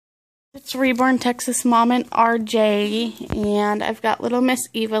It's Reborn Texas Mom and RJ, and I've got little Miss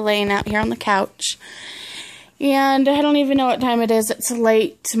Eva laying out here on the couch. And I don't even know what time it is. It's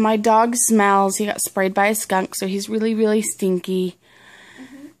late. My dog smells. He got sprayed by a skunk, so he's really, really stinky.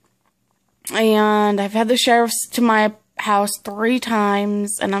 And I've had the sheriffs to my house 3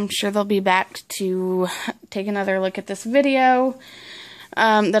 times, and I'm sure they'll be back to take another look at this video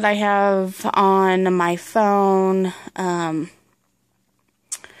that I have on my phone.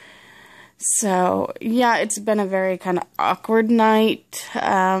 So, yeah, it's been a very kind of awkward night.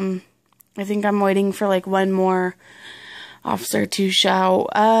 I think I'm waiting for, like, one more officer to show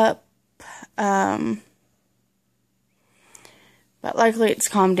up. But luckily it's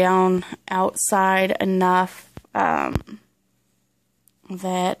calmed down outside enough that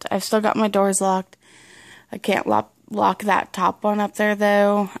I've still got my doors locked. I can't lock that top one up there,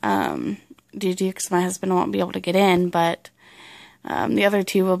 though, due to because my husband won't be able to get in, but the other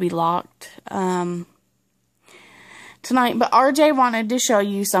 2 will be locked tonight. But RJ wanted to show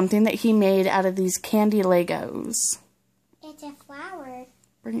you something that he made out of these candy Legos. It's a flower.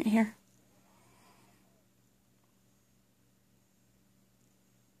 Bring it here.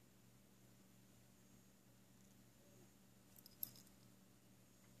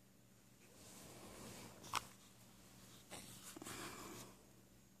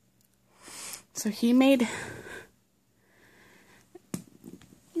 So he made...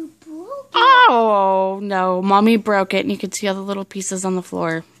 Oh, no. Mommy broke it, and you could see all the little pieces on the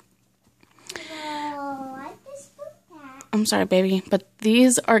floor. Oh, I just put that. I'm sorry, baby. But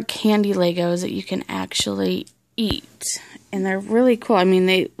these are candy Legos that you can actually eat. And they're really cool. I mean,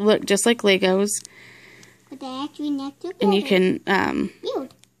 they look just like Legos. But they actually neck together. And you can,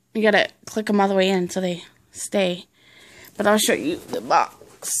 you gotta click them all the way in so they stay. But I'll show you the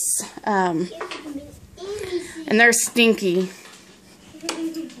box. And they're stinky.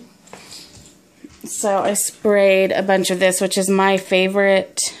 So I sprayed a bunch of this, which is my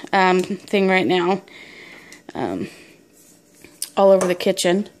favorite thing right now, all over the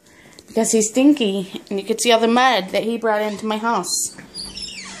kitchen, because he's stinky, and you could see all the mud that he brought into my house.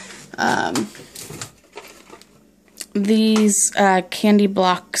 These Candy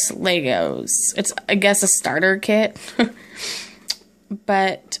Blocks Legos. It's, I guess, a starter kit,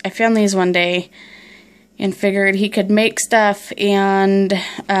 but I found these one day and figured he could make stuff and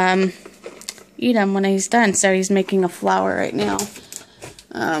eat them when he's done. So he's making a flower right now.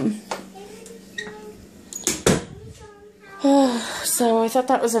 So I thought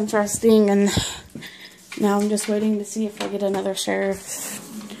that was interesting, and now I'm just waiting to see if I get another sheriff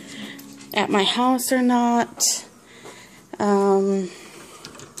at my house or not.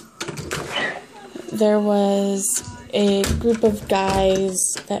 There was a group of guys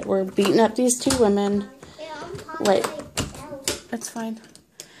that were beating up these 2 women. Wait, that's fine.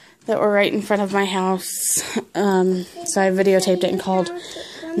 That were right in front of my house. So I videotaped it and called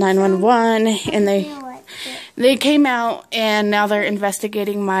 911, and they came out, and now they're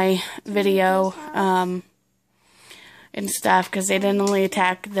investigating my video and stuff, because they didn't only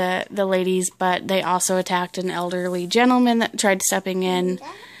attack the ladies, but they also attacked an elderly gentleman that tried stepping in.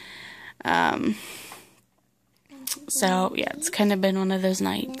 So yeah, it's kind of been one of those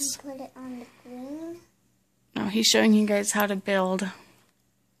nights. Put it on the green. No, he's showing you guys how to build.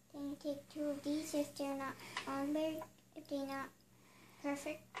 Take 2 of these if they're not on there, if they're not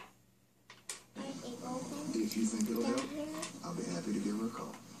perfect. If you think it'll help, I'll be happy to give her a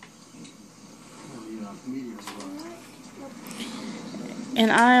call.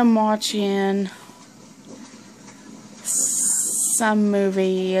 And I am watching some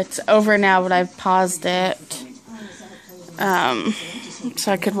movie. It's over now, but I've paused it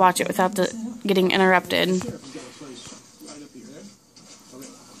so I could watch it without getting interrupted.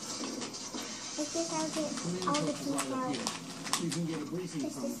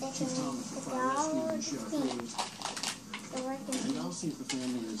 And I'll see if the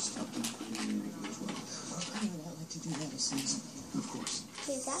family is up in the community as well. I would like to do that as soon as of course.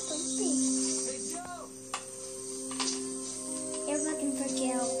 They're looking for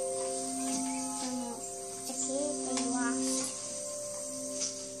Jill. The kid they lost.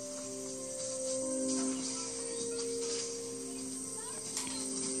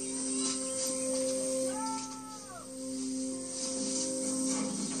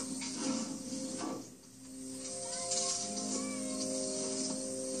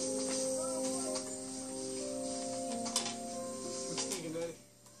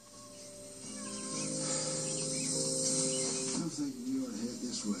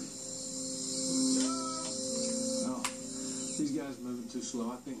 These guys are moving too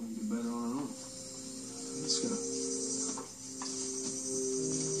slow. I think we can get better on our own. Let's go.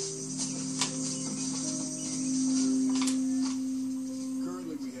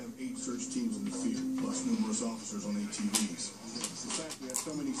 TVs. In fact, we have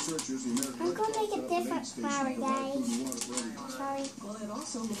so many searchers, the American I'm going to make a different flower, guys. Sorry.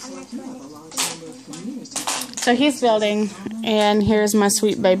 I'm not going to. So he's building, and here's my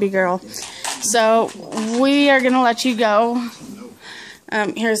sweet baby girl. So we are going to let you go.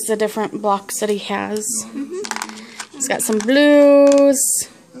 Here's the different blocks that he has. He's got some blues,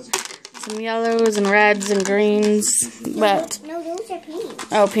 some yellows and reds and greens, but No, those are pinks.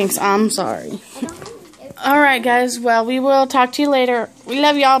 oh, pinks. I'm sorry. I don't have. All right, guys. Well, we will talk to you later. We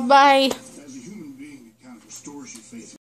love y'all. Bye.